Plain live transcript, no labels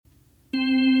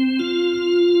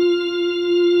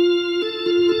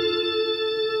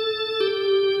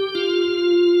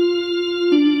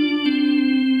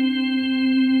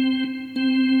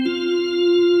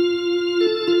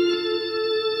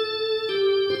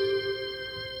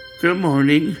Good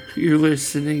morning. You're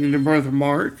listening to Brother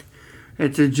Mark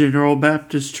at the General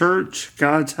Baptist Church,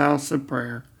 God's House of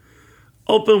Prayer.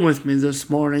 Open with me this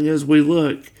morning as we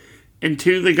look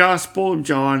into the Gospel of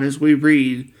John as we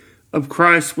read of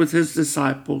Christ with his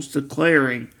disciples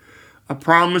declaring a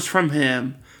promise from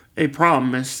him, a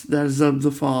promise that is of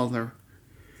the Father.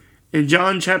 In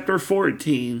John chapter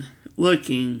 14,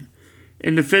 looking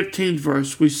in the 15th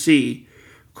verse, we see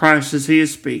Christ as he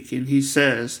is speaking. He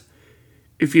says,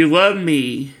 "If you love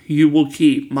me, you will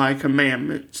keep my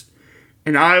commandments,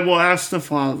 and I will ask the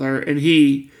Father, and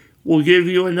he will give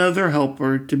you another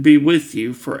helper to be with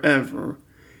you forever,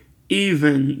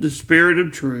 even the Spirit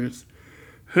of truth,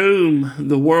 whom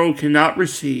the world cannot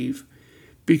receive,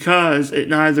 because it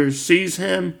neither sees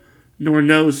him nor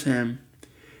knows him.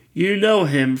 You know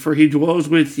him, for he dwells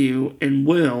with you and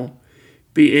will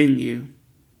be in you."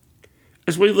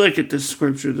 As we look at this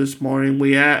scripture this morning,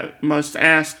 we must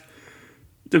ask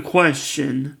the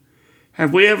question,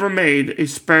 have we ever made a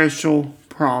special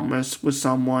promise with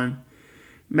someone?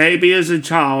 Maybe as a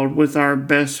child with our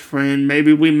best friend,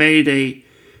 maybe we made a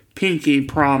pinky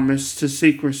promise to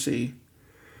secrecy.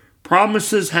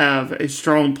 Promises have a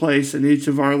strong place in each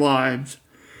of our lives,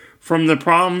 from the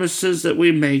promises that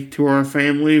we make to our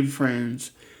family and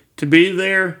friends, to be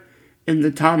there in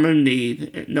the time of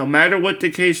need. No matter what the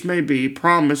case may be,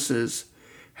 promises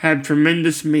have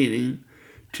tremendous meaning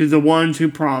to the ones who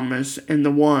promise and the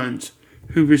ones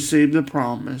who receive the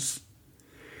promise.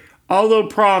 Although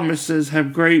promises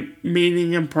have great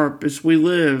meaning and purpose, we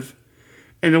live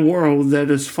in a world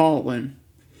that is fallen.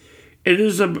 It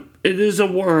is a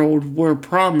world where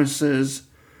promises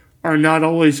are not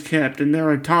always kept, and there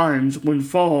are times when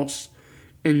false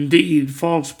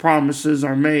promises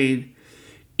are made,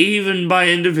 even by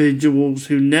individuals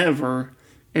who never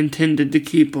intended to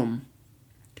keep them.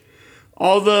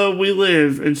 Although we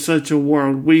live in such a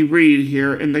world, we read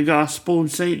here in the Gospel of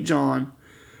St. John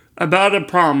about a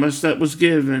promise that was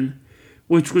given,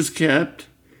 which was kept,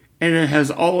 and it has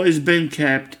always been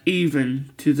kept even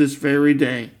to this very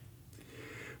day.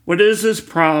 What is this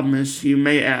promise, you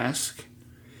may ask?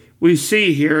 We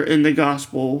see here in the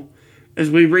Gospel, as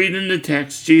we read in the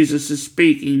text, Jesus is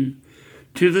speaking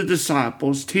to the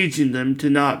disciples, teaching them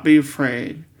to not be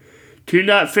afraid, to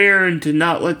not fear, and to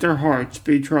not let their hearts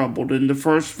be troubled. In the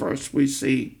first verse we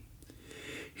see,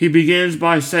 he begins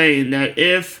by saying that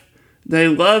if they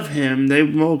love him, they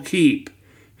will keep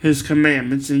his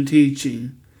commandments and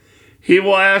teaching. He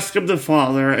will ask of the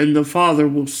Father, and the Father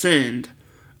will send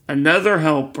another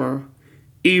helper,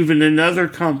 even another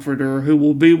comforter, who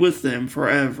will be with them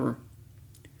forever.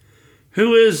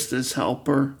 Who is this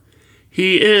helper?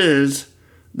 He is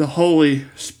the Holy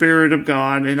Spirit of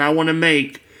God, and I want to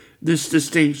make this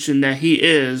distinction that he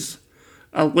is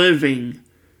a living,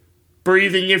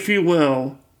 breathing, if you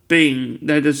will, being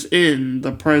that is in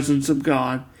the presence of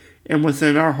God and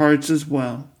within our hearts as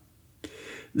well.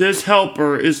 This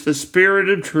helper is the Spirit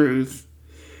of truth,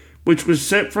 which was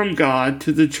sent from God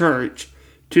to the church,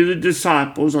 to the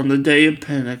disciples on the day of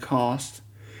Pentecost.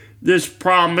 This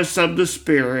promise of the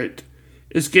Spirit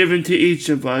is given to each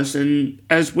of us, and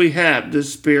as we have the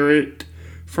Spirit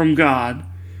from God,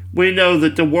 we know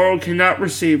that the world cannot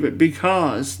receive it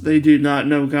because they do not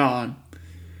know God.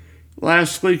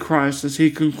 Lastly, Christ, as he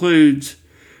concludes,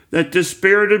 that the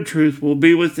Spirit of truth will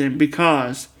be with them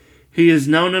because he has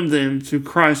known of them through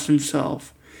Christ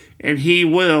himself, and he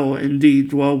will indeed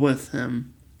dwell with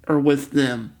him, or with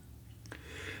them.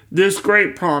 This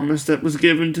great promise that was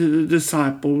given to the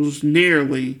disciples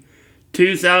nearly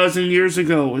 2,000 years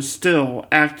ago is still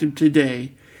active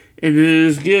today, and it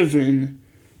is given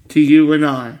to you and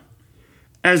I.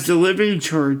 As the living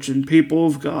church and people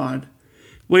of God,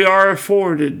 we are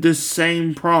afforded this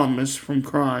same promise from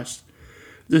Christ.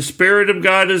 The Spirit of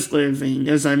God is living,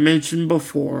 as I mentioned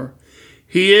before.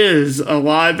 He is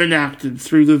alive and active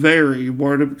through the very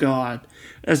Word of God,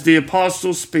 as the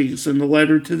Apostle speaks in the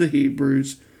letter to the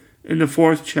Hebrews in the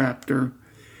 4th chapter.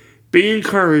 Be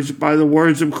encouraged by the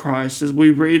words of Christ as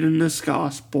we read in this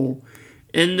Gospel,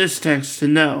 in this text, to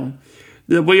know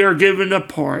that we are given a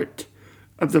part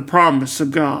of the promise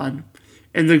of God,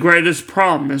 and the greatest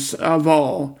promise of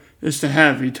all is to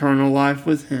have eternal life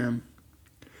with him.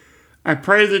 I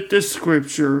pray that this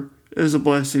scripture is a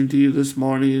blessing to you this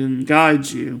morning and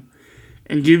guides you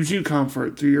and gives you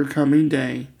comfort through your coming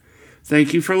day.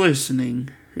 Thank you for listening,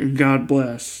 and God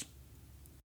bless.